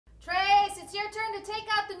it's your turn to take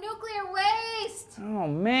out the nuclear waste. Oh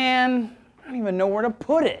man, I don't even know where to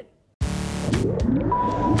put it.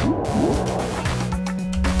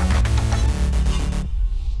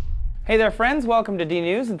 Hey there friends, welcome to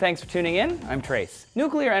D-News and thanks for tuning in. I'm Trace.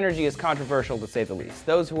 Nuclear energy is controversial to say the least.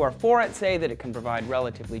 Those who are for it say that it can provide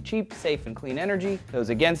relatively cheap, safe, and clean energy. Those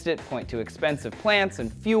against it point to expensive plants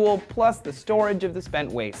and fuel, plus the storage of the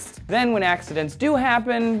spent waste. Then when accidents do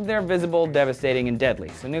happen, they're visible, devastating, and deadly.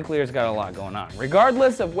 So nuclear's got a lot going on.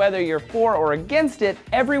 Regardless of whether you're for or against it,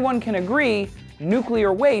 everyone can agree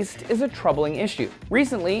nuclear waste is a troubling issue.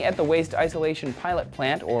 Recently, at the Waste Isolation Pilot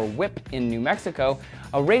Plant, or WIPP, in New Mexico,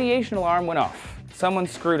 a radiation alarm went off. Someone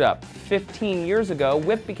screwed up. 15 years ago,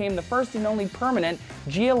 WIPP became the first and only permanent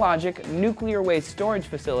geologic nuclear waste storage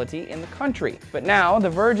facility in the country. But now, The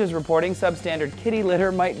Verge is reporting substandard kitty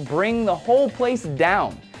litter might bring the whole place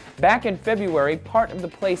down. Back in February, part of the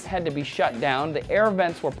place had to be shut down, the air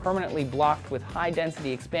vents were permanently blocked with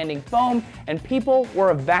high-density expanding foam, and people were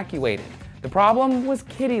evacuated. The problem was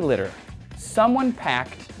kitty litter. Someone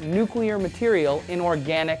packed nuclear material in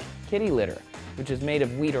organic kitty litter, which is made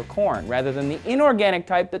of wheat or corn, rather than the inorganic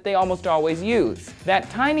type that they almost always use. That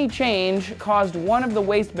tiny change caused one of the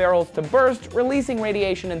waste barrels to burst, releasing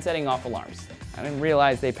radiation and setting off alarms. I didn't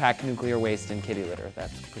realize they packed nuclear waste in kitty litter.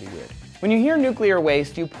 That's pretty weird. When you hear nuclear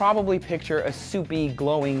waste, you probably picture a soupy,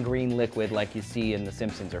 glowing green liquid like you see in The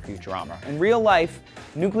Simpsons or Futurama. In real life,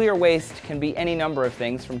 nuclear waste can be any number of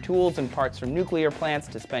things, from tools and parts from nuclear plants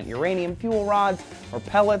to spent uranium fuel rods or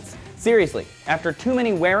pellets. Seriously, after too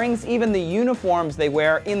many wearings, even the uniforms they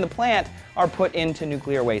wear in the plant are put into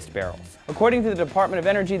nuclear waste barrels. According to the Department of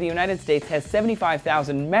Energy, the United States has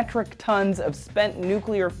 75,000 metric tons of spent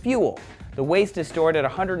nuclear fuel. The waste is stored at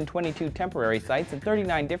 122 temporary sites in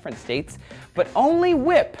 39 different states, but only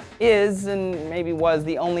WIPP is, and maybe was,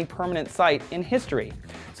 the only permanent site in history.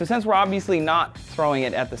 So since we're obviously not throwing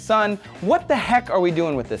it at the sun, what the heck are we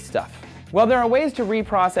doing with this stuff? Well, there are ways to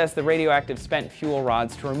reprocess the radioactive spent fuel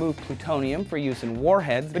rods to remove plutonium for use in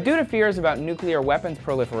warheads, but due to fears about nuclear weapons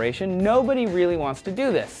proliferation, nobody really wants to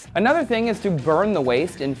do this. Another thing is to burn the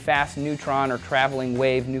waste in fast neutron or traveling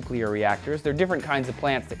wave nuclear reactors. They're different kinds of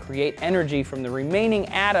plants that create energy from the remaining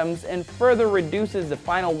atoms and further reduces the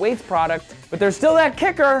final waste product. But there's still that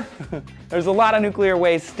kicker. There's a lot of nuclear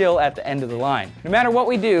waste still at the end of the line. No matter what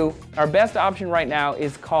we do, our best option right now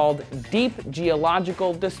is called deep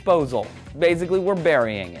geological disposal. Basically, we're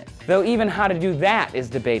burying it. Though even how to do that is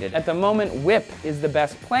debated. At the moment, WIPP is the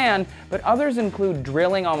best plan, but others include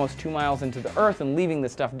drilling almost 2 miles into the earth and leaving the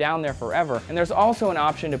stuff down there forever. And there's also an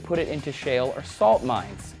option to put it into shale or salt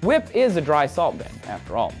mines. WIPP is a dry salt bed,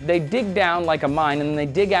 after all. They dig down like a mine, and then they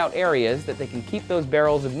dig out areas that they can keep those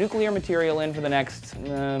barrels of nuclear material in for the next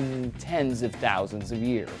tens of thousands of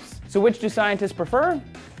years. So which do scientists prefer?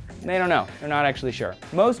 They don't know. They're not actually sure.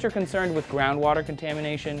 Most are concerned with groundwater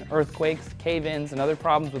contamination, earthquakes, cave-ins, and other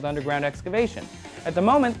problems with underground excavation. At the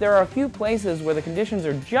moment, there are a few places where the conditions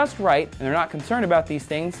are just right, and they're not concerned about these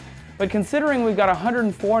things. But considering we've got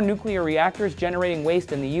 104 nuclear reactors generating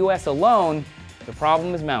waste in the US alone, the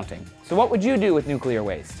problem is mounting. So what would you do with nuclear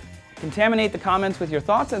waste? Contaminate the comments with your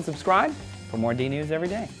thoughts and subscribe for more D-News every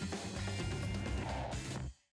day.